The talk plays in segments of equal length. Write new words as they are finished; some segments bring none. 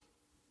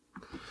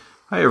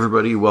Hi,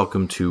 everybody.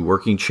 Welcome to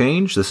Working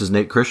Change. This is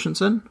Nate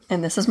Christensen.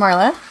 And this is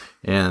Marla.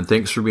 And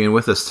thanks for being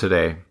with us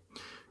today.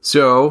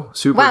 So,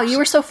 super... Wow, you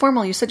were so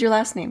formal. You said your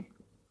last name.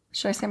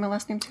 Should I say my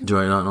last name too? Do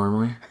I not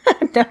normally?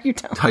 No, you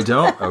don't. I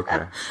don't?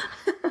 Okay.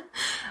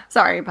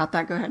 Sorry about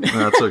that. Go ahead.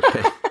 That's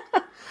okay.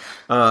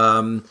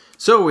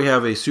 So we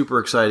have a super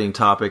exciting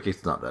topic.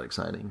 It's not that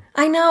exciting.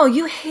 I know.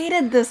 You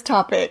hated this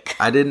topic.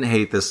 I didn't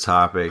hate this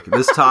topic.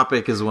 This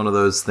topic is one of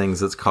those things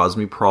that's caused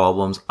me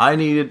problems. I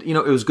needed,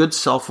 it was good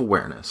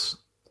self-awareness.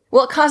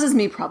 Well, it causes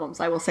me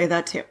problems. I will say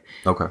that too.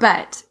 Okay.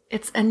 But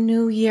it's a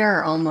new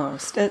year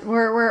almost.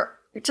 We're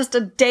just a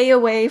day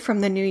away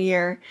from the new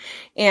year.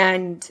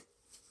 And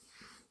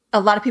a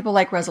lot of people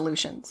like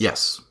resolutions.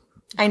 Yes.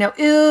 I know.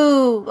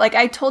 Ew. Like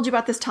I told you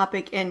about this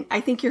topic and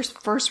I think your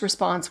first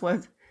response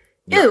was,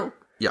 ew.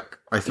 Yuck.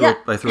 I threw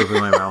up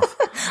in my mouth.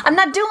 I'm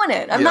not doing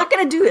it. I'm not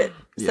going to do it.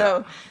 Yeah.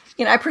 So,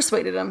 I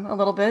persuaded him a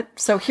little bit.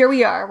 So here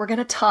we are. We're going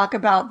to talk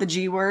about the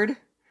G word.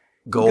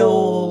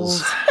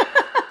 Goals.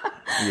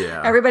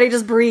 Yeah. Everybody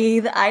just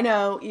breathe. I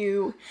know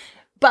you.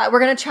 But we're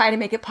going to try to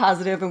make it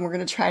positive and we're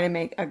going to try to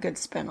make a good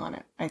spin on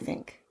it, I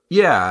think.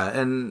 Yeah.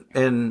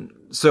 And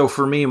so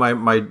for me, my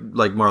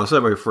like Marla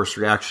said, my first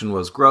reaction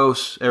was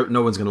gross.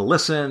 No one's going to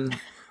listen.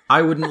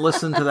 I wouldn't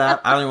listen to that.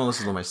 I don't even want to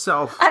listen to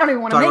myself. I don't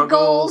even want to make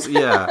goals.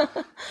 Yeah.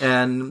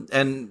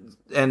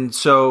 And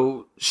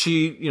so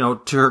she,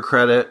 to her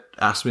credit,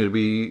 asked me to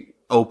be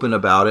open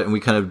about it. And we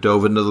kind of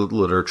dove into the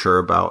literature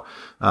about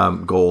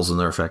goals and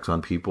their effects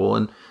on people.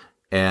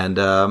 And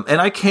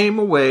I came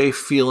away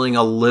feeling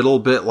a little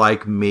bit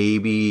like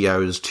maybe I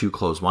was too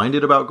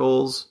close-minded about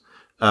goals.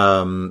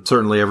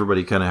 Certainly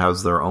everybody kind of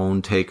has their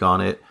own take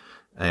on it.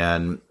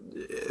 And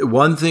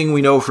one thing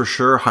we know for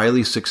sure,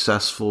 highly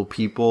successful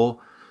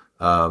people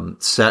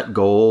set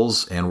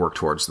goals and work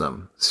towards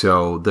them.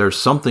 So there's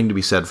something to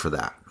be said for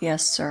that.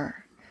 Yes, sir.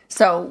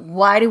 So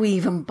why do we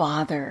even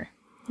bother?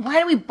 Why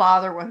do we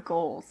bother with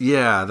goals?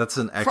 Yeah, that's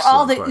an excellent question. For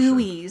all the question.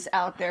 ooies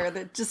out there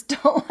that just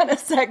don't want to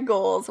set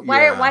goals,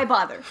 why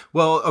bother?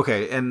 Well,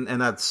 okay, and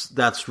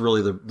that's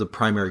really the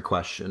primary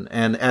question.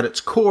 And at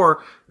its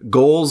core,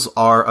 goals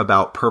are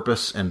about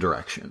purpose and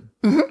direction.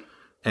 Mm-hmm.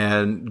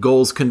 And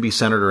goals can be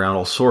centered around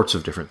all sorts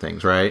of different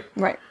things, right?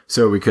 Right.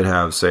 So we could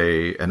have,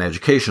 say, an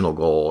educational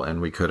goal,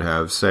 and we could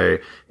have, say,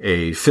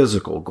 a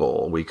physical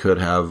goal. We could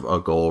have a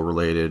goal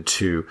related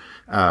to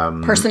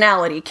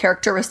personality,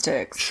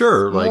 characteristics,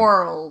 sure,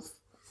 morals,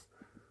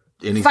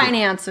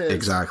 finances.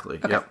 Exactly.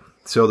 Okay. Yep.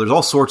 So there's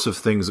all sorts of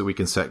things that we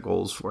can set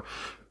goals for.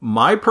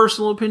 My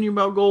personal opinion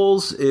about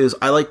goals is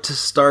I like to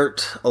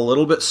start a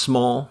little bit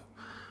small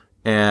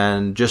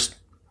and just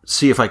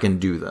see if I can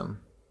do them.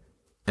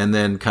 And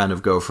then kind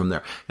of go from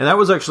there. And that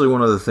was actually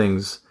one of the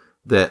things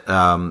that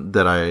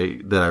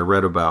I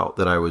read about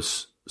that I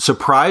was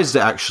surprised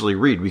to actually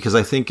read, because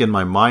I think in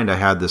my mind I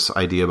had this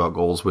idea about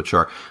goals, which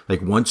are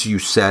like once you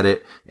set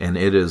it and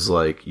it is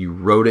like you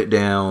wrote it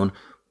down,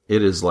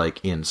 it is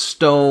like in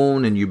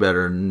stone and you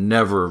better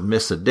never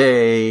miss a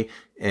day.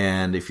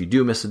 And if you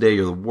do miss a day,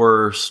 you're the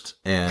worst.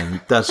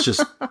 And that's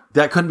just,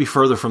 that couldn't be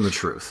further from the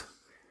truth.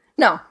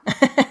 No,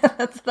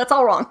 that's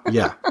all wrong.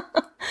 Yeah.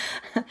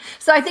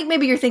 So I think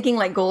maybe you're thinking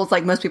like goals,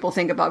 like most people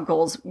think about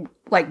goals,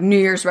 like New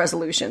Year's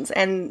resolutions.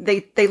 And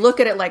they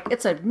look at it like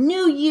it's a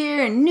new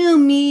year and new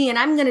me. And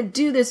I'm going to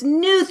do this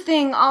new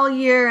thing all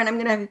year. And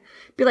I'm going to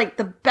be like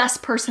the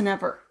best person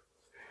ever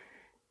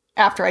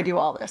after I do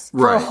all this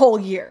for a whole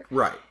year.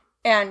 Right.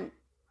 And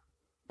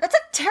that's a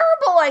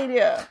terrible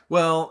idea.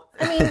 Well,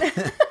 I mean, and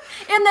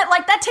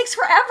that takes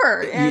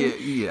forever. And,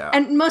 yeah.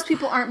 And most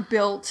people aren't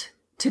built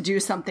to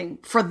do something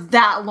for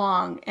that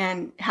long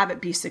and have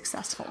it be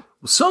successful.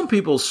 Some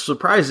people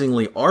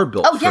surprisingly are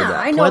built for that.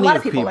 I know Plenty a lot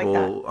of people like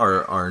that.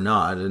 Are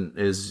not, and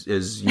as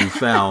you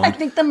found, I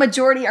think the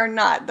majority are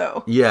not,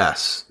 though.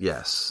 Yes,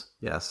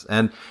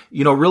 and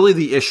really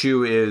the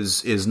issue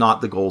is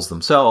not the goals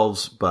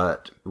themselves,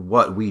 but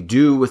what we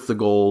do with the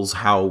goals,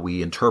 how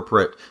we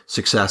interpret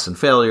success and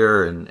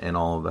failure, and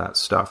all of that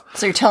stuff.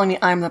 So you're telling me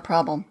I'm the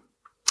problem?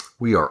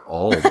 We are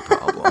all the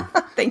problem.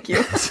 Thank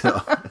you.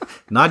 So,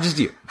 not just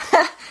you.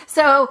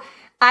 So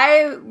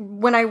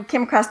when I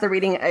came across the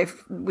reading,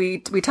 we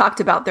talked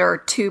about there are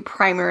two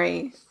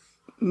primary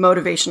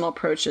motivational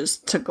approaches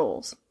to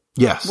goals.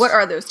 Yes. What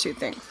are those two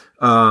things?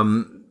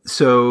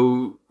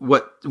 So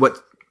what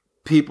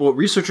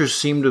researchers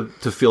seem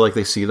to feel like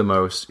they see the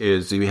most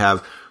is you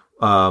have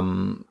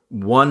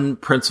one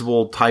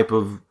principal type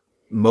of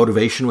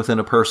motivation within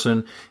a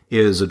person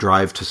is a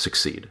drive to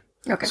succeed.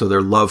 Okay. So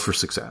their love for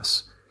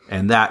success.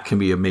 And that can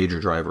be a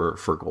major driver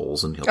for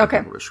goals and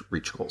helping people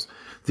reach goals.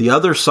 The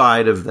other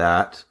side of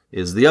that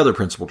is the other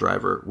principal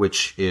driver,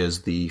 which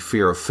is the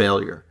fear of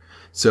failure.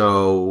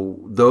 So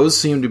those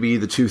seem to be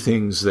the two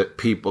things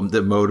that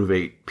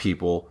motivate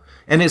people.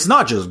 And it's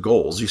not just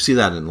goals. You see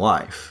that in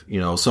life.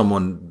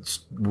 Someone's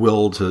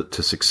will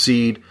to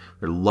succeed,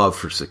 their love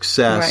for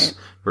success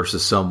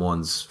versus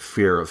someone's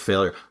fear of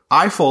failure.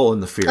 I fall in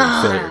the fear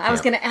of failure camp. I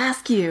was going to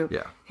ask you.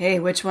 Yeah. Hey,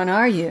 which one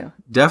are you?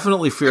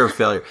 Definitely fear of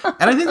failure.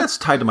 And I think that's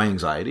tied to my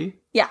anxiety.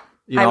 Yeah,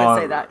 I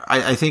would say that.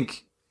 I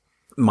think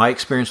my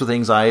experience with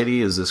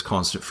anxiety is this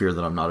constant fear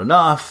that I'm not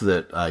enough,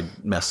 that I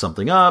messed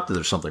something up, that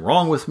there's something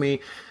wrong with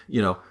me.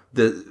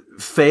 The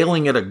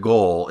failing at a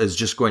goal is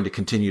just going to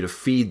continue to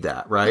feed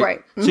that, right?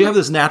 Right. So you have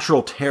this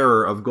natural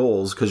terror of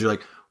goals because you're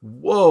like,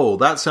 whoa,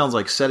 that sounds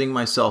like setting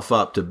myself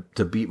up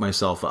to beat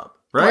myself up,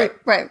 right?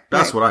 Right.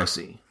 That's what I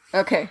see.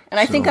 Okay. And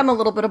I think I'm a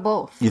little bit of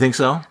both. You think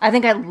so? I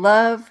think I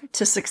love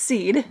to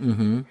succeed.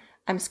 Mm-hmm.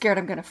 I'm scared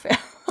I'm going to fail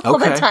all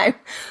the time.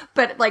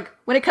 But like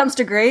when it comes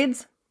to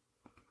grades,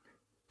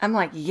 I'm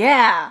like,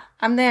 yeah,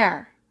 I'm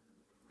there.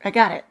 I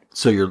got it.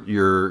 So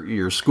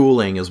your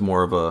schooling is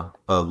more of a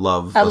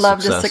love. I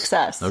love the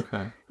success.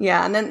 Okay.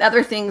 Yeah, and then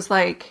other things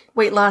like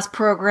weight loss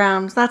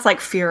programs. That's like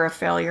fear of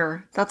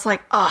failure. That's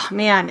like, oh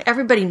man,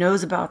 everybody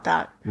knows about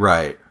that.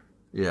 Right.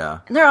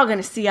 Yeah. And they're all going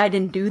to see I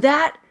didn't do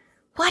that.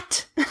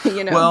 What?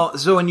 Well,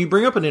 so when you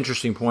bring up an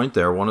interesting point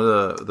there, one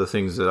of the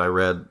things that I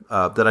read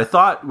that I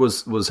thought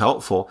was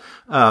helpful.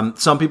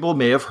 Some people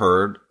may have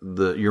heard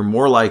that you're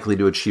more likely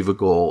to achieve a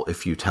goal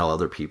if you tell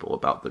other people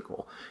about the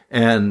goal,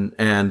 and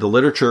the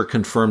literature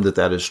confirmed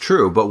that is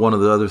true. But one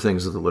of the other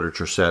things that the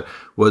literature said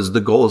was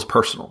the goal is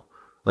personal.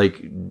 Like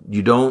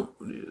you don't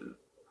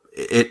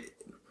it.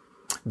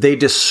 They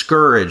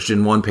discouraged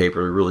in one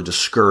paper, really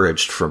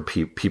discouraged from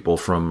people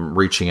from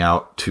reaching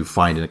out to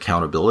find an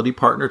accountability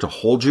partner to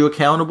hold you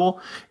accountable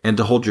and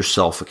to hold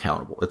yourself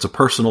accountable. It's a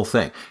personal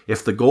thing.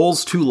 If the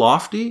goal's too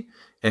lofty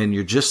and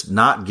you're just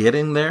not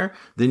getting there,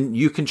 then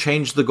you can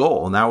change the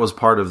goal. And that was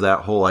part of that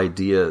whole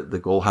idea. The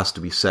goal has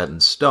to be set in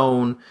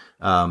stone,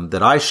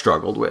 that I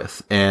struggled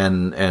with.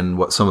 And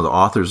what some of the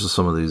authors of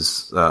some of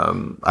these,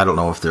 I don't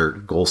know if they're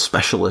goal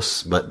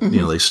specialists, but,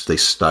 they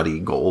study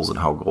goals and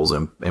how goals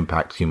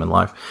impact human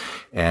life.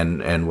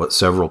 And what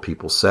several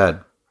people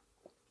said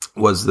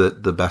was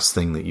that the best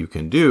thing that you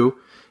can do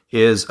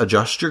is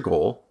adjust your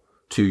goal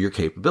to your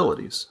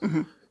capabilities.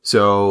 Mm-hmm.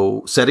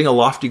 So setting a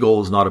lofty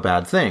goal is not a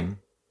bad thing.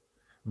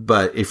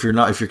 But if you're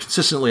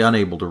consistently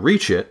unable to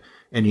reach it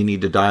and you need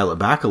to dial it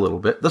back a little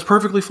bit, that's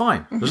perfectly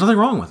fine. Mm-hmm. There's nothing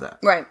wrong with that.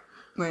 Right.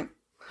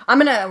 I'm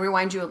going to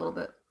rewind you a little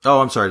bit. Oh,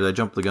 I'm sorry. Did I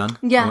jump the gun?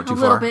 Yeah, a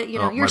little bit.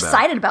 You're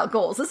excited about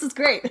goals. This is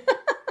great.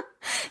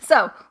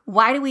 So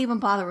why do we even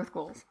bother with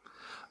goals?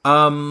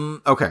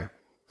 Okay.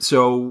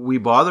 So we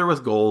bother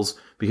with goals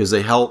because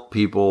they help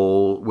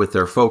people with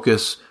their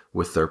focus,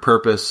 with their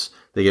purpose.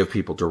 They give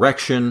people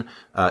direction.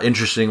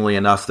 Interestingly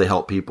enough, they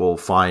help people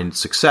find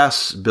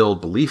success, build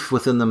belief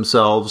within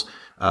themselves.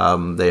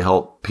 They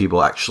help people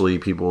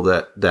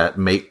that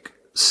make,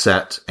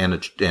 set,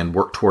 and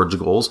work towards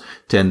goals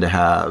tend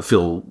to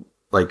feel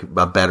like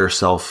a better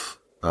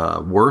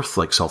worth,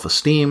 like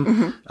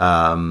self-esteem.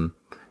 Mm-hmm.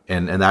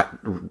 And that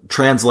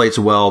translates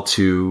well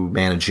to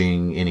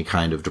managing any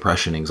kind of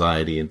depression,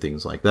 anxiety, and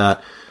things like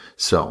that.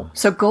 So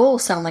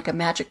goals sound like a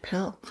magic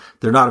pill.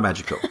 They're not a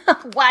magic pill.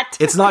 What?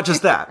 It's not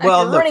just that.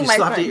 Well, look, you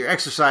still have to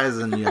exercise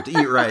and you have to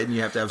eat right and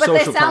you have to have social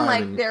time. But they sound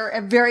like they're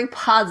a very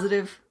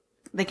positive.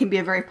 They can be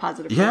a very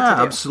positive thing to do.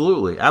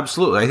 Absolutely.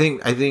 I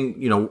think,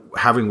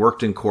 having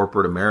worked in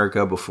corporate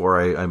America before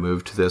I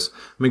moved to this,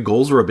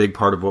 goals were a big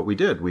part of what we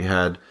did. We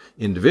had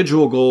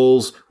individual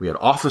goals, we had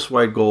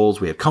office-wide goals,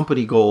 we had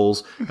company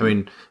goals.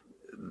 Mm-hmm.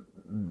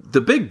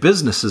 The big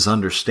businesses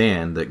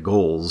understand that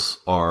goals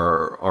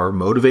are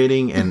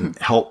motivating and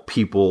help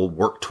people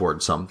work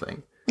towards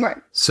something. Right.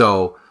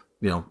 So,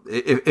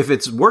 if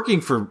it's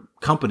working for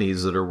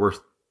companies that are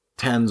worth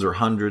tens or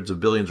hundreds of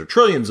billions or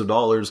trillions of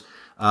dollars,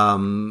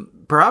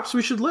 perhaps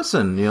we should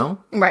listen,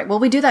 Right. Well,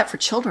 we do that for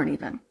children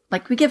even.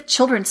 Like we give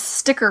children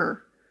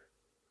sticker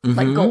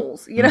like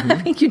goals. You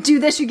do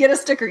this, you get a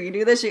sticker. You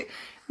do this.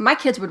 My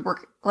kids would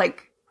work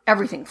like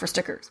everything for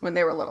stickers when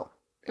they were little.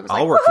 It was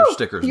I'll work for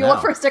stickers. You now.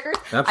 work for stickers?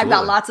 Absolutely. I've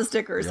got lots of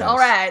stickers. Yes. All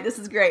right. This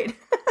is great.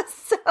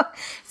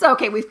 So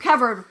okay, we've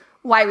covered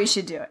why we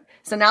should do it.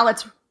 So now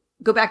let's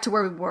go back to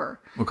where we were.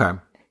 Okay.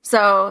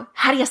 So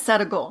how do you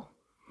set a goal?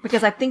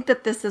 Because I think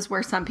that this is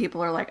where some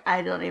people are like,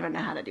 I don't even know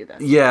how to do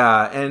this.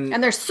 Yeah.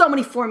 And there's so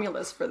many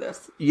formulas for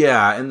this.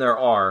 Yeah. And there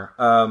are.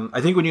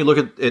 I think when you look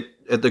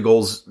at the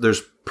goals,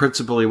 there's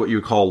principally what you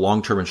would call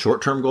long-term and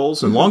short-term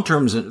goals. And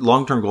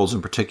long-term goals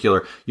in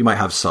particular, you might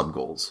have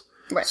sub-goals.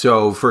 Right.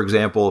 So, for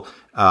example,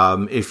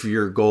 if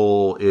your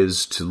goal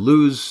is to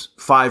lose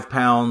 5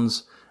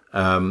 pounds,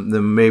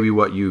 then maybe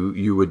what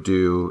you would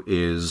do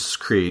is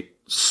create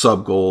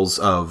sub goals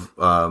of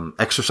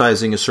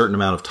exercising a certain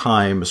amount of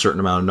time, a certain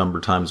amount of number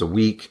of times a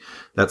week.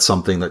 That's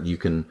something that you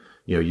can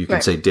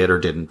right. say did or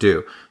didn't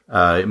do.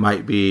 It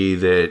might be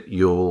that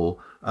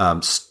you'll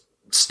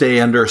stay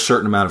under a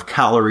certain amount of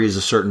calories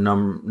a certain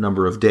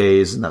number of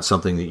days, and that's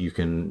something that you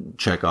can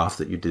check off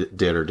that you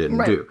did or didn't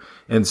right. do.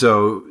 And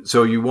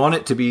so you want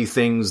it to be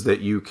things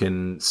that you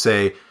can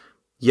say,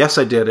 yes,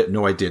 I did it.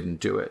 No, I didn't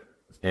do it.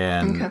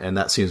 And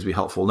that seems to be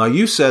helpful. Now,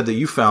 you said that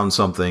you found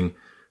something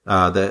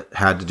that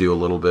had to do a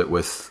little bit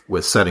with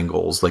setting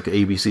goals, like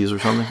ABCs or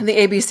something? The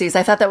ABCs.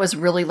 I thought that was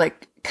really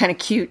like kind of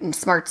cute and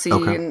smartsy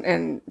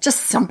and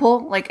just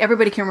simple. Like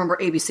everybody can remember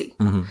ABC.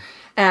 Mm-hmm.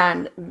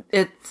 And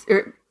it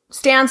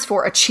stands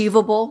for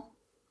achievable,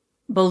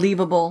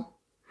 believable,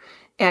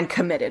 and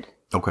committed.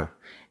 Okay.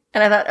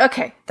 And I thought,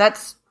 okay,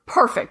 that's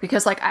perfect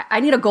because like I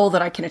need a goal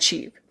that I can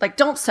achieve. Like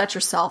don't set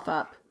yourself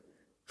up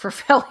for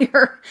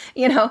failure.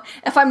 You know,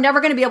 if I'm never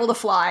going to be able to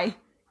fly,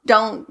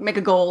 don't make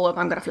a goal of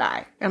I'm going to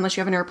fly unless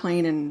you have an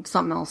airplane and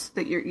something else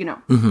that you're, you know.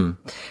 Mm-hmm.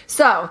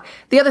 So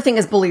the other thing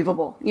is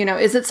believable. You know,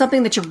 is it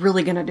something that you're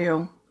really going to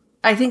do?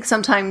 I think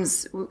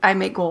sometimes I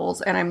make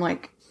goals and I'm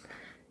like,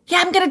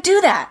 yeah, I'm going to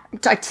do that.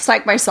 I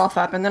psych myself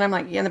up. And then I'm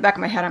like, in the back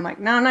of my head, I'm like,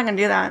 no, I'm not going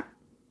to do that.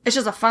 It's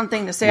just a fun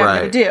thing to say I'm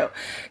going to do.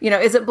 You know,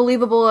 is it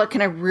believable?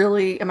 Am I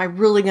really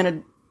going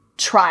to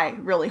try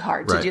really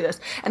hard to do this?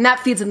 And that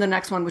feeds in the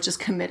next one, which is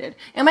committed.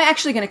 Am I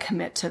actually going to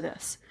commit to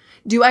this?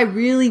 Do I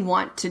really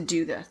want to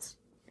do this?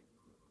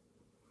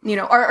 You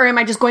know, or am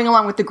I just going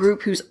along with the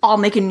group who's all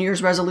making New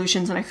Year's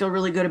resolutions and I feel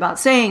really good about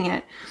saying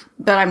it,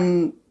 but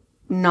I'm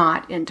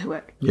not into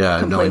it. Yeah,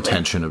 completely. No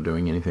intention of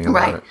doing anything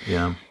about it.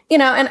 Yeah. You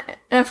know, and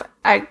if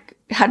I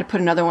had to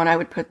put another one, I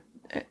would put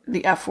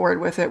the F word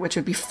with it, which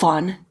would be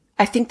fun.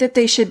 I think that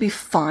they should be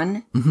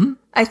fun. Mm-hmm.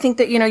 I think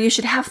that, you know, you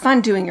should have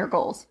fun doing your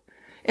goals.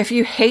 If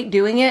you hate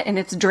doing it and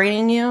it's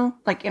draining you,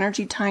 like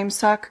energy, time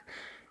suck,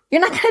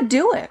 you're not going to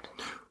do it.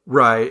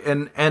 Right.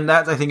 And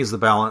that I think is the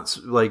balance.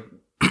 Like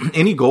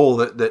any goal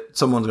that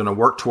someone's going to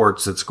work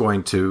towards that's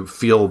going to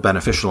feel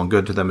beneficial and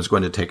good to them is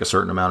going to take a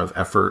certain amount of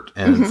effort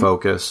and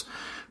focus.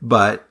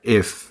 But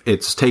if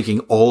it's taking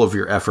all of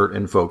your effort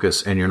and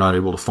focus and you're not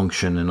able to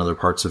function in other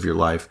parts of your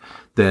life,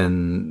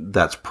 then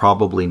that's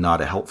probably not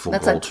a helpful goal.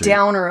 That's a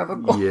downer of a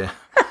goal. Yeah.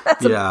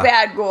 That's a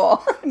bad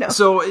goal. No.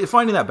 So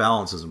finding that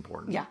balance is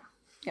important. Yeah.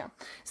 Yeah.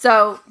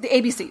 So the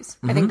ABCs,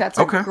 I think that's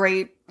a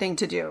great thing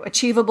to do.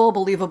 Achievable,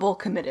 believable,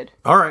 committed.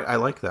 All right. I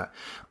like that.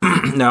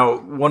 Now,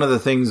 one of the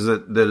things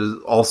that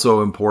is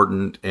also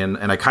important, and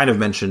I kind of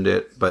mentioned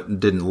it, but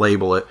didn't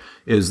label it,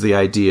 is the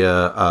idea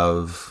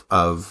of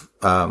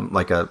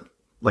like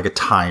a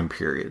time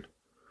period.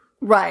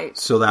 Right.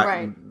 So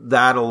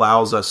that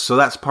allows us, so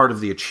that's part of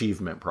the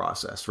achievement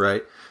process,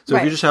 right? So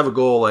if you just have a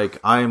goal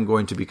like, I am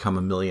going to become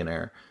a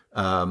millionaire.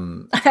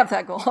 I have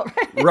that goal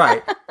already.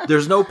 Right.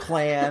 There's no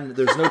plan.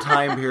 There's no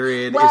time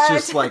period. It's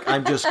just like,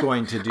 I'm just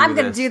going to do this. I'm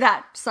going to do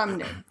that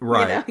someday.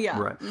 Right. You know? Yeah.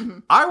 Right. Mm-hmm.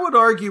 I would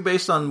argue,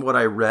 based on what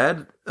I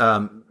read,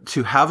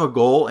 to have a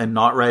goal and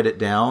not write it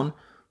down,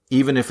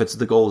 even if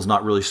the goal is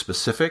not really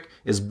specific,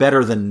 is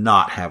better than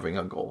not having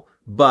a goal.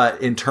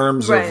 But in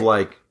terms of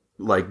like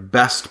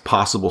best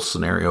possible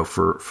scenario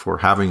for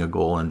having a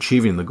goal and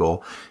achieving the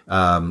goal,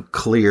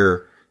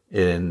 clear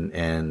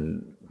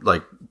and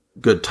like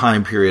good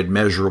time period,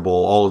 measurable,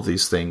 all of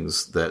these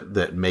things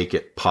that make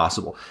it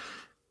possible.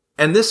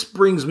 And this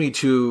brings me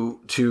to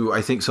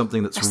I think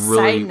something that's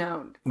really side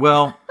note.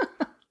 Well,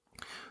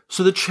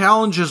 so the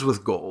challenges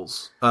with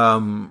goals.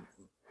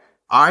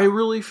 I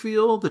really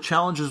feel the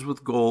challenges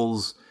with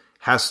goals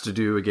has to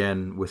do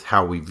again with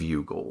how we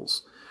view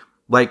goals.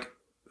 Like,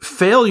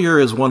 failure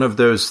is one of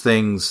those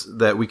things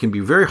that we can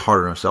be very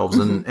hard on ourselves.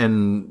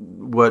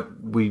 And what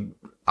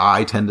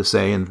I tend to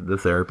say in the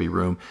therapy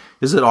room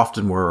is that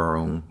often we're our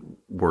own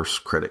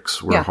worst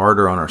critics. We're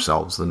harder on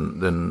ourselves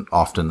than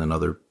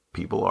other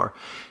people are.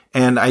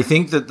 And I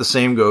think that the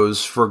same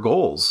goes for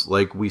goals.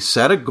 Like, we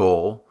set a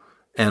goal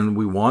and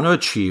we want to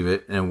achieve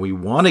it and we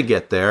want to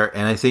get there.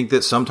 And I think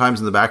that sometimes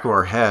in the back of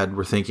our head,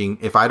 we're thinking,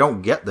 if I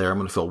don't get there, I'm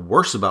going to feel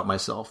worse about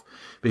myself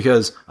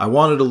because I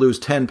wanted to lose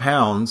 10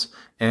 pounds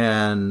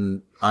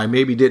and I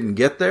maybe didn't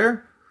get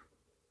there.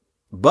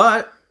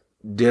 But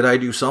did I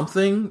do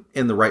something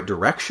in the right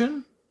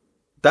direction?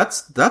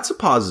 That's a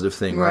positive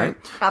thing, right?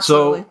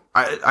 Absolutely. So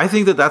I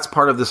think that that's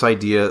part of this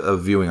idea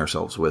of viewing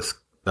ourselves with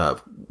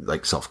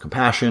like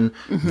self-compassion,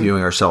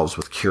 viewing ourselves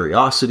with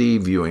curiosity,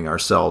 viewing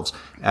ourselves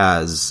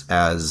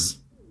as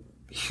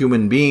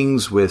human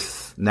beings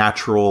with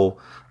natural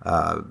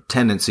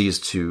tendencies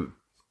to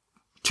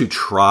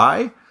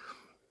try.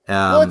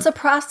 Well, it's a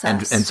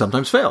process, and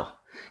sometimes fail.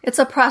 It's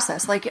a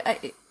process. Like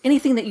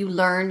anything that you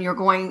learn, you're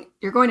going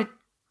to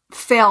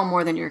fail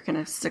more than you're going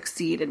to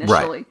succeed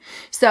initially. Right.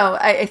 So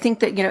I think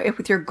that, you know, if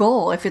with your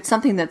goal, if it's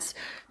something that's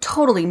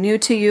totally new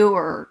to you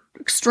or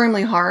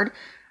extremely hard,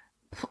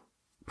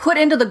 put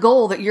into the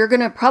goal that you're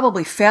going to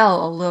probably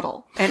fail a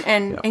little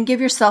and give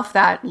yourself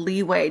that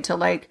leeway to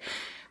like,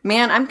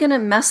 man, I'm going to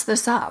mess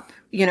this up,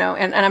 you know,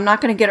 and I'm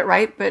not going to get it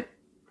right, but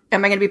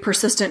am I going to be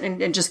persistent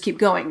and just keep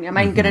going? Am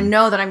I going to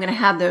know that I'm going to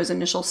have those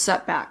initial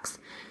setbacks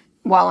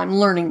while I'm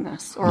learning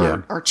this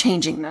or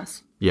changing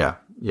this? Yeah.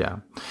 Yeah.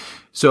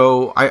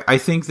 So I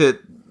think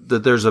that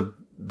there's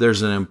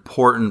an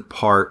important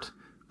part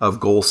of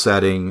goal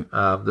setting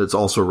that's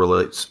also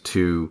relates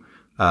to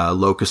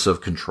locus of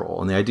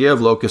control. And the idea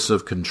of locus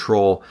of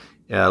control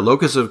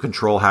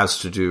has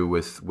to do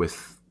with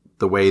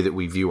the way that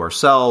we view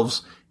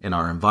ourselves and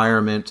our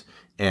environment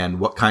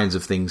and what kinds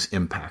of things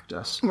impact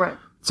us. Right.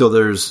 So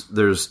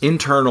there's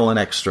internal and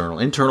external.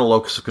 Internal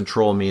locus of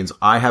control means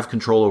I have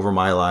control over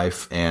my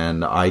life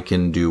and I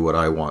can do what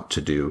I want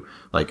to do.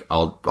 Like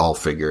I'll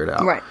figure it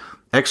out. Right.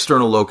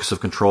 External locus of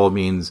control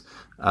means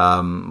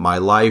My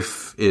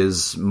life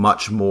is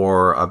much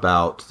more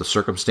about the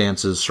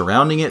circumstances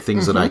surrounding it,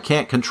 things that I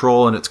can't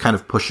control, and it's kind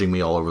of pushing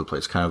me all over the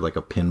place, kind of like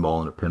a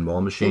pinball in a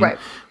pinball machine, Right.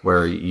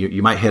 where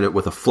you might hit it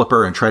with a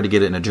flipper and try to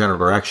get it in a general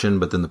direction,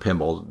 but then the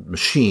pinball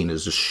machine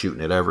is just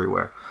shooting it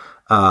everywhere.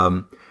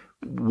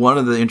 One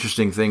of the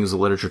interesting things the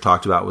literature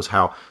talked about was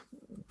how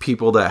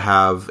people that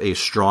have a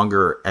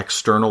stronger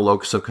external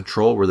locus of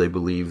control, where they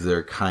believe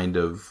they're kind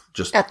of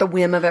just At the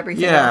whim of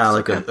everything. yeah, else.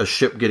 like a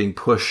ship getting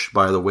pushed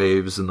by the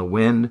waves and the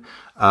wind,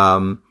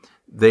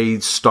 they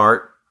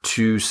start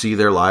to see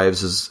their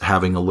lives as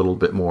having a little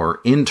bit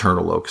more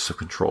internal locus of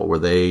control, where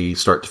they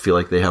start to feel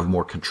like they have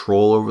more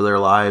control over their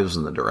lives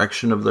and the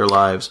direction of their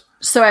lives.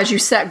 So as you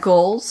set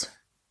goals,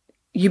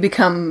 you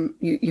become,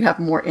 you have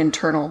more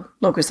internal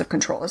locus of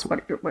control is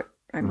what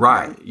I'm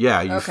Right.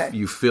 hearing. Yeah. Okay.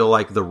 You feel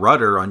like the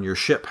rudder on your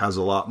ship has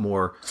a lot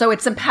more. So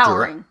it's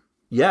empowering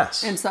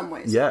Yes. in some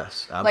ways.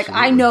 Yes. Like Absolutely.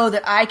 I know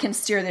that I can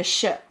steer this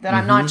ship, that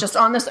I'm not just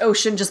on this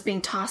ocean just being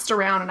tossed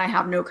around and I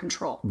have no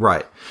control.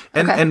 Right.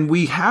 And Okay. and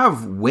we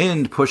have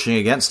wind pushing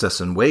against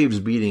us and waves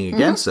beating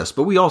against us,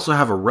 but we also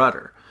have a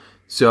rudder.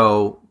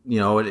 So,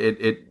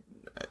 it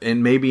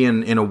and maybe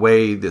in a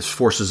way this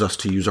forces us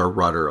to use our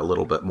rudder a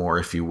little bit more,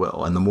 if you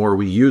will. And the more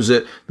we use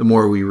it, the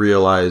more we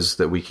realize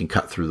that we can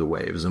cut through the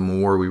waves, and the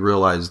more we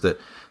realize that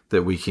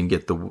we can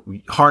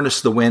harness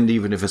the wind,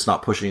 even if it's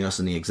not pushing us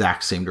in the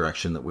exact same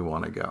direction that we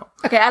want to go.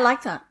 Okay, I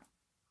like that.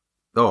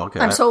 Oh, okay.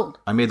 I'm sold.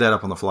 I made that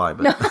up on the fly,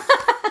 but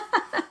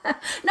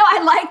No,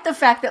 I like the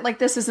fact that like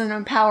this is an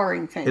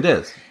empowering thing. it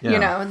is.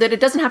 Yeah. That it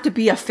doesn't have to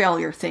be a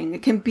failure thing.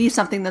 It can be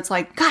something that's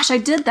like, gosh, I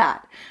did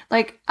that.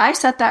 Like I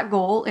set that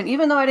goal, and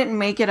even though I didn't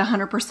make it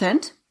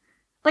 100%,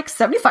 like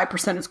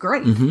 75% is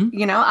great.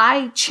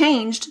 I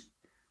changed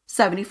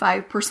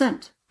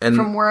 75%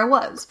 from where I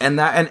was. And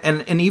that,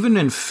 and even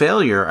in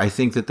failure, I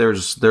think that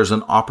there's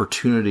an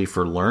opportunity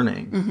for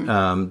learning.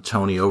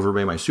 Tony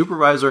Overbay, my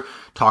supervisor,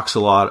 talks a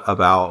lot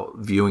about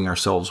viewing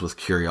ourselves with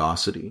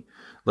curiosity.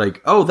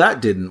 Like, oh,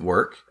 that didn't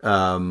work.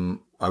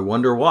 I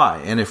wonder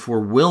why. And if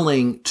we're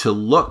willing to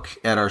look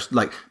at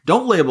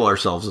don't label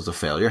ourselves as a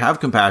failure, have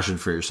compassion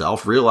for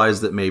yourself, realize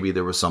that maybe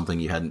there was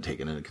something you hadn't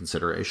taken into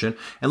consideration,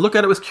 and look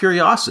at it with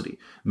curiosity.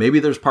 Maybe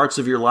there's parts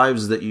of your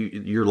life that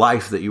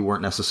you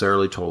weren't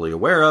necessarily totally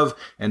aware of.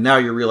 And now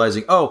you're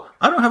realizing, oh,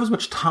 I don't have as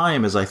much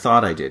time as I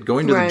thought I did.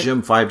 Going to the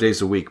gym 5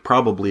 days a week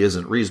probably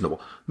isn't reasonable.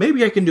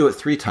 Maybe I can do it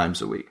 3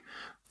 times a week.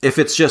 If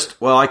it's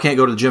just, well, I can't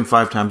go to the gym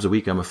 5 times a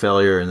week, I'm a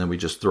failure, and then we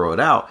just throw it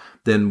out,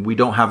 then we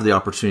don't have the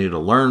opportunity to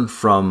learn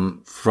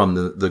from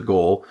the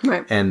goal,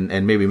 right,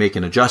 and maybe make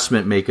an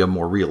adjustment, make a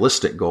more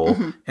realistic goal,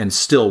 and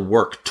still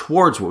work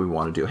towards what we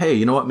want to do. Hey,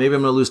 you know what? Maybe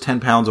I'm going to lose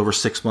 10 pounds over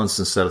 6 months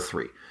instead of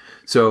 3.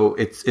 So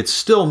it's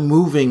still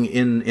moving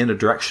in a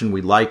direction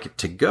we'd like it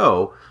to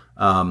go,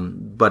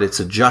 but it's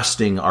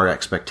adjusting our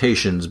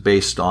expectations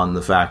based on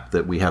the fact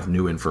that we have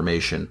new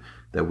information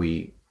that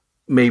we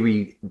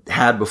maybe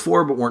had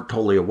before but weren't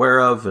totally aware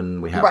of,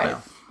 and we have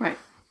now. Right.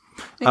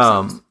 Makes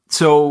sense.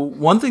 So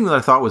one thing that I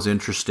thought was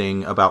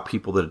interesting about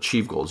people that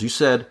achieve goals, you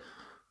said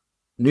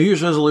New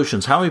Year's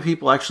resolutions. How many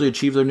people actually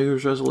achieve their New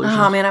Year's resolutions?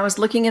 Oh man, I was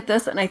looking at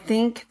this, and I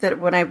think that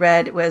when I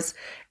read it was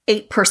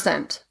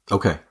 8%.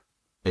 Okay.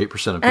 8% of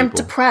people. I'm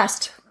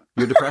depressed.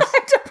 You're depressed?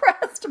 I'm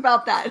depressed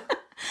about that.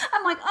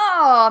 I'm like,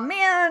 oh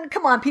man,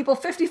 come on, people,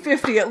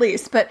 50-50 at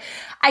least. But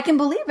I can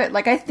believe it.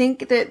 Like, I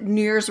think that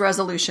New Year's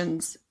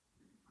resolutions,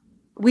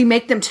 we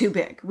make them too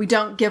big. We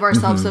don't give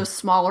ourselves those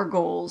smaller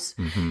goals.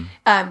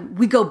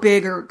 We go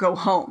big or go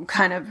home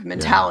kind of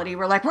mentality.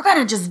 We're like, we're going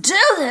to just do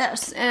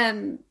this.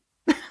 And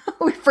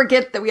we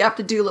forget that we have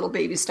to do little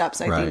baby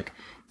steps, I think,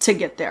 to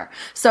get there.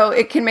 So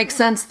it can make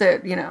sense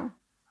that,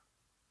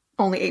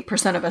 only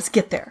 8% of us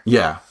get there.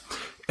 Yeah.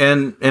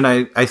 And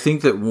I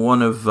think that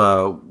one of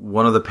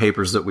the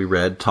papers that we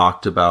read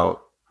talked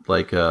about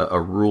like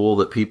a rule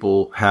that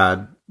people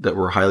had that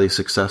were highly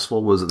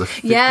successful. Was it the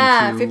 52?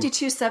 Yeah,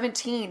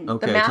 52-17.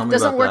 Okay, the tell math me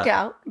doesn't about work that.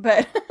 out,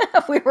 but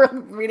we were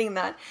reading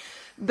that.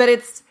 But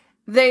it's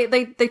they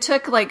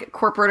took like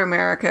corporate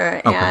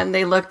America and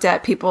they looked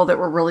at people that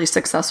were really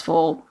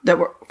successful that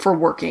were for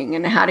working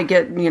and how to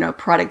get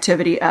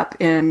productivity up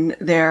in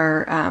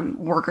their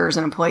workers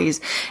and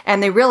employees,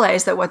 and they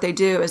realized that what they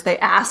do is they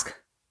ask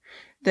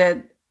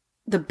that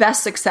the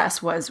best success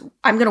was,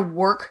 I'm going to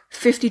work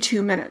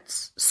 52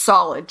 minutes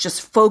solid, just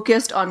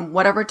focused on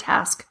whatever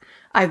task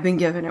I've been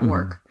given at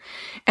work.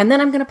 And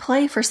then I'm going to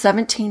play for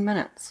 17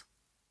 minutes.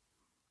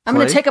 I'm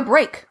going to take a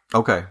break.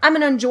 Okay. I'm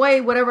going to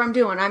enjoy whatever I'm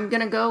doing. I'm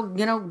going to go,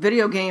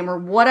 video game or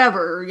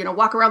whatever,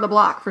 walk around the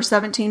block for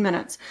 17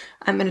 minutes.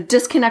 I'm going to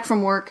disconnect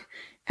from work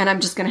and I'm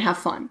just going to have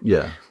fun.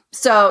 Yeah.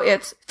 So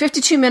it's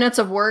 52 minutes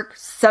of work,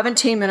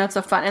 17 minutes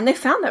of fun. And they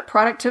found that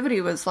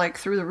productivity was like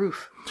through the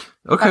roof.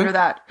 Okay. Under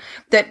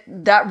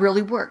that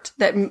really worked.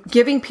 That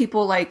giving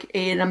people like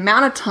an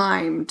amount of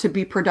time to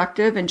be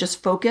productive and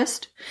just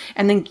focused,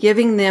 and then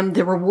giving them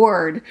the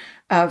reward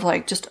of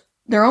like just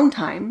their own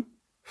time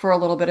for a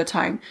little bit of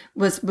time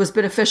was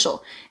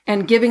beneficial.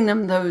 And giving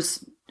them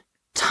those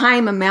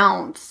time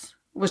amounts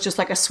was just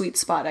like a sweet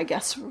spot, I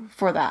guess,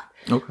 for that.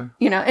 Okay.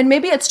 And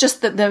maybe it's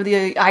just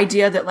the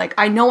idea that like,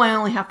 I know I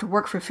only have to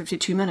work for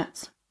 52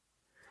 minutes.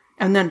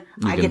 And then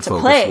I get to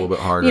play. A little bit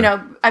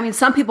harder. I mean,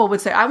 some people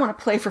would say, I want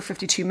to play for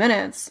 52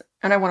 minutes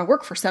and I want to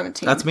work for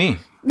 17. That's me.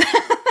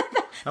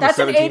 That's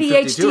an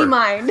ADHD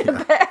mind.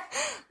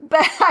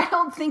 But I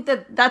don't think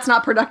that's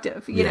not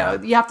productive. You know,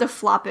 you have to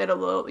flop it a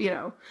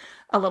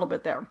little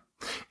bit there.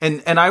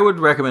 And I would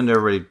recommend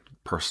everybody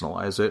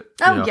personalize it.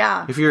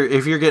 Yeah. If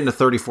you're getting to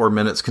 34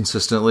 minutes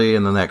consistently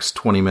and the next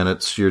 20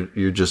 minutes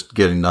you're just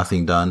getting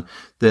nothing done,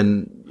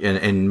 then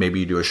and maybe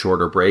you do a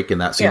shorter break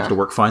and that seems to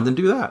work fine, then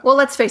do that. Well,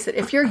 let's face it,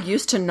 if you're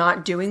used to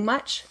not doing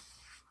much,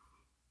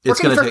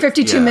 working for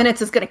 52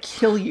 minutes is going to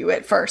kill you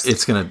at first.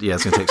 It's going to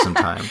take some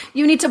time.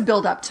 You need to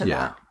build up to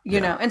that,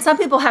 you know. And some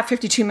people have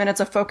 52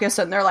 minutes of focus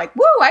and they're like,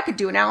 woo, I could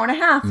do an hour and a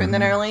half and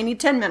then I only need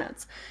 10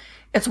 minutes.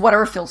 It's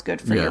whatever feels good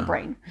for your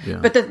brain. Yeah.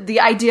 But the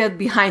idea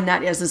behind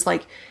that is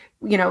like,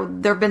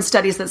 there have been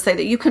studies that say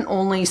that you can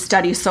only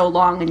study so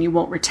long and you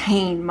won't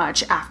retain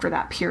much after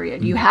that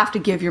period. You have to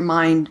give your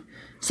mind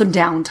some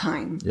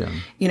downtime.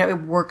 Yeah.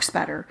 It works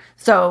better.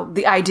 So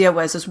the idea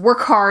is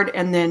work hard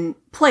and then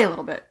play a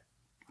little bit.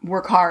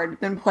 Work hard,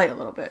 then play a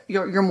little bit.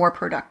 You're more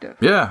productive.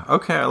 Yeah.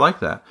 Okay. I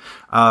like that.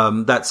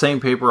 That same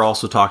paper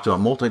also talked about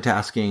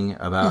multitasking,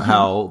 about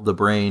how the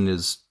brain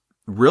is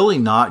really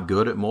not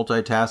good at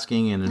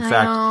multitasking. And in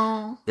fact,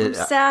 I'm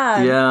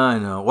sad. Yeah, I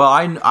know. Well,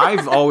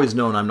 I've always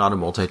known I'm not a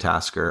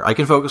multitasker. I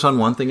can focus on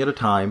one thing at a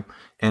time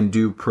and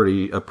do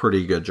a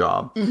pretty good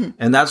job.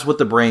 And that's what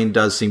the brain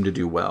does seem to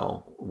do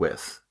well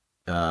with.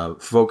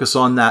 Focus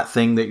on that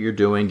thing that you're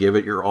doing, give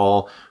it your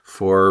all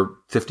for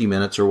 50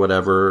 minutes or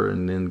whatever,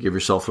 and then give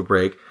yourself a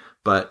break.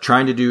 But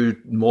trying to do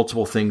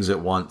multiple things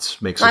at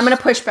once makes I'm going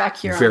to push back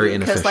here very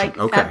inefficient.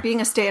 Because at being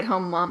a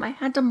stay-at-home mom, I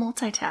had to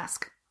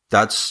multitask.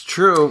 That's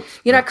true.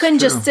 I couldn't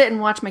just sit and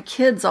watch my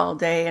kids all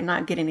day and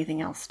not get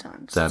anything else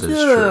done. That is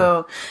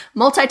true.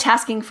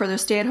 Multitasking for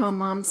those stay-at-home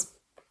moms,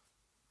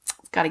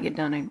 it's got to get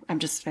done. I'm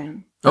just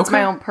saying. That's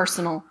my own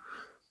personal.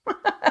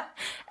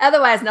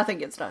 Otherwise, nothing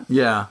gets done.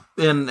 Yeah,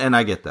 and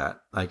I get that.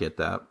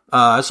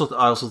 I also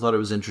thought it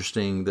was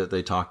interesting that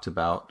they talked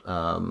about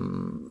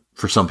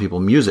for some people,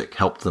 music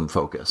helped them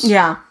focus.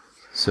 Yeah.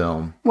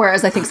 So,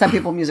 whereas I think some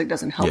people, music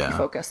doesn't help you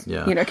focus.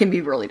 Yeah. It can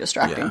be really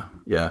distracting.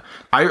 Yeah.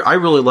 I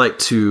really like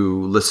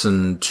to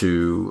listen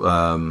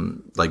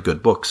to like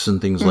good books and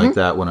things like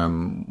that when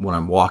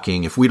I'm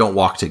walking. If we don't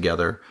walk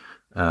together,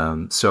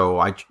 so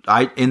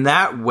I in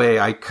that way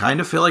I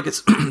kind of feel like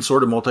it's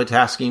sort of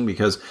multitasking,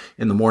 because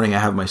in the morning I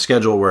have my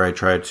schedule where I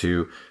try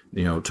to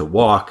to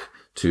walk,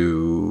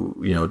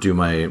 to do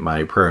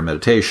my prayer and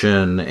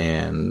meditation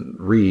and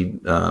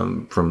read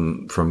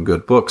from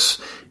good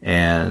books,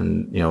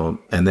 and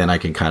and then I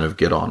can kind of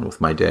get on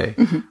with my day.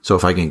 So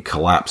if I can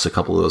collapse a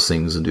couple of those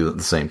things and do it at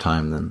the same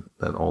time,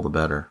 then all the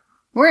better.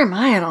 Where am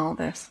I in all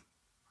this?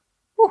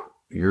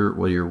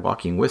 You're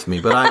walking with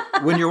me,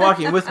 but when you're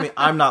walking with me,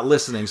 I'm not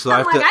listening. So I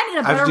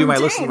have to do my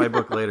listen to my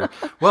book later.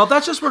 Well,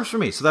 that just works for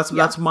me. So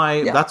that's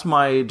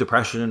my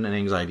depression and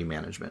anxiety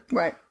management.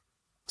 Right.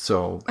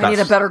 So I need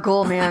a better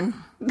goal, man.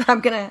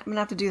 I'm gonna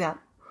have to do that.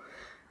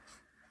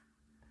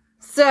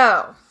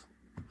 So,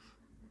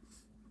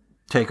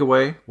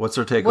 takeaway. What's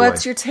our takeaway?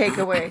 What's your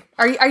takeaway?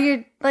 Are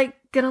you like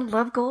gonna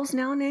love goals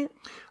now, Nate?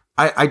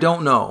 I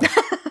don't know.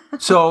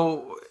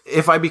 So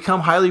if I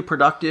become highly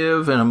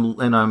productive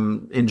and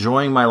I'm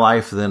enjoying my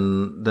life,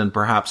 then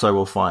perhaps I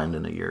will find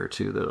in a year or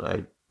two that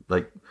I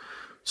like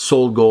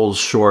sold goals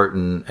short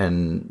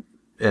and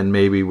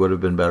maybe would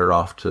have been better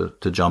off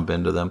to jump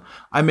into them.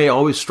 I may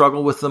always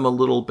struggle with them a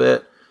little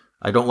bit.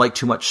 I don't like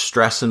too much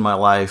stress in my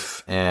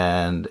life,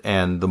 and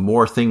the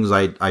more things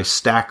I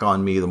stack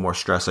on me, the more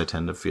stress I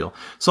tend to feel.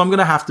 So I'm going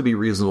to have to be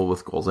reasonable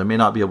with goals. I may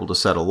not be able to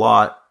set a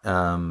lot,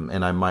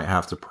 and I might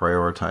have to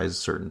prioritize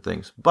certain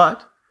things,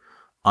 but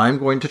I'm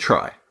going to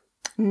try.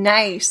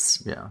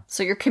 Nice. Yeah.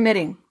 So you're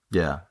committing.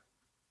 Yeah.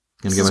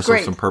 Going to give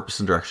myself some purpose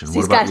and direction. So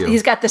what about you?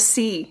 He's got the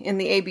C in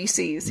the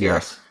ABCs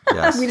here.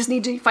 Yes. We just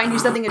need to find you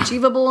something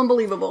achievable and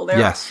believable there.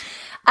 Yes.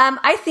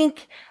 I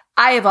think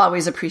I have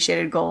always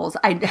appreciated goals.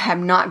 I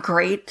am not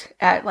great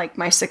at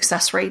my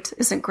success rate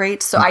isn't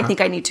great. So I think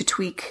I need to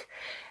tweak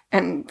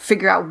and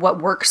figure out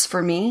what works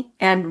for me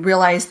and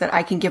realize that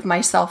I can give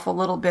myself a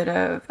little bit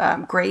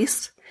of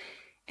grace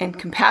and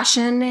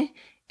compassion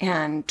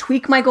and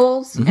tweak my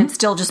goals and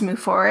still just move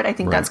forward. I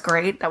think that's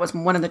great. That was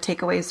one of the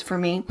takeaways for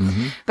me.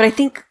 But I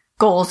think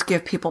goals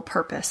give people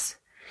purpose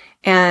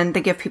and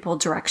they give people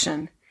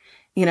direction,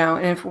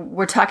 and if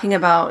we're talking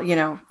about,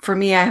 for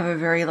me, I have a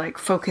very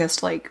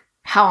focused,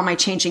 how am I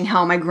changing?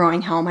 How am I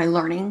growing? How am I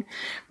learning?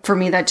 For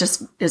me, that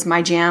just is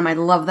my jam. I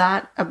love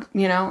that.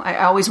 I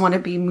always want to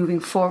be moving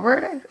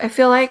forward. I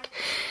feel like.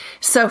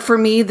 So for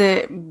me,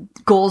 the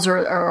goals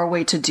are a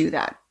way to do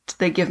that.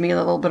 They give me a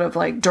little bit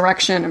of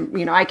direction,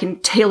 and I can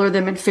tailor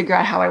them and figure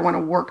out how I want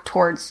to work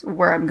towards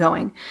where I'm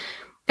going.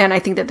 And I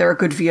think that they're a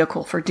good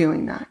vehicle for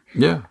doing that.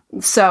 Yeah.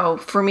 So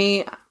for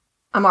me,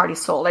 I'm already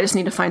sold. I just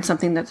need to find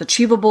something that's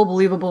achievable,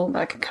 believable,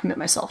 that I can commit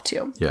myself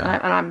to. Yeah.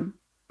 And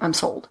I'm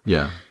sold.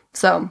 Yeah.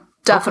 So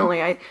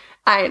definitely,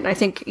 I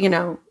think, you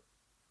know,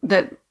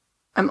 that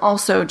I'm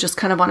also just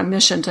kind of on a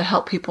mission to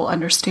help people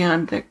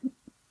understand that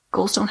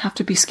goals don't have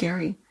to be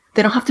scary.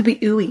 They don't have to be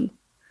ooey,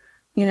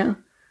 you know.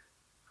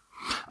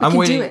 I'm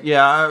waiting.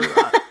 Yeah,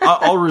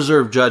 I'll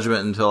reserve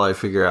judgment until I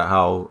figure out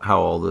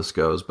how all this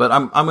goes. But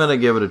I'm going to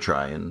give it a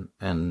try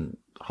and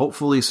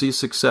hopefully see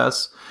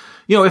success.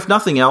 You know, if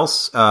nothing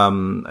else,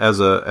 as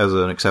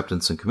an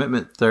acceptance and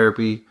commitment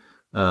therapy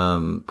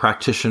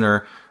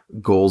practitioner,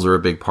 goals are a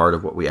big part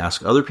of what we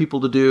ask other people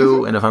to do.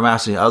 Mm-hmm. And if I'm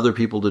asking other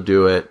people to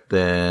do it,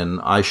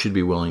 then I should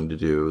be willing to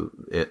do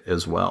it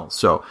as well.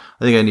 So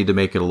I think I need to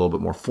make it a little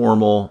bit more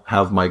formal,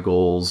 have my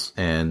goals.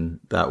 And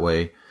that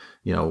way,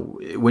 you know,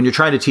 when you're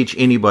trying to teach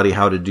anybody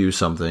how to do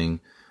something,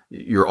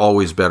 you're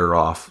always better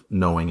off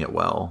knowing it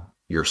well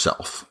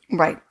yourself.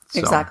 Right. So,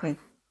 exactly.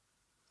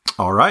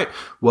 All right.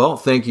 Well,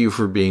 thank you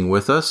for being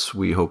with us.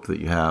 We hope that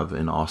you have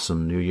an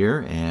awesome new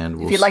year.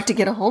 And if you'd like to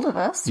get a hold of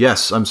us.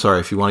 Yes, I'm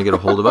sorry. If you want to get a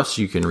hold of us,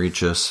 you can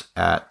reach us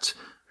at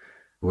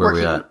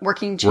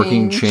Working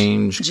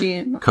Change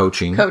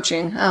Coaching.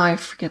 Coaching. Oh, I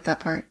forget that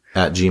part.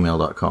 At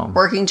gmail.com.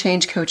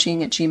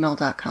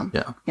 WorkingChangeCoaching@gmail.com.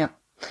 Yeah. Yep.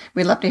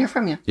 We'd love to hear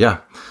from you. Yeah.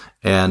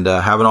 And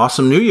have an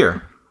awesome new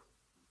year.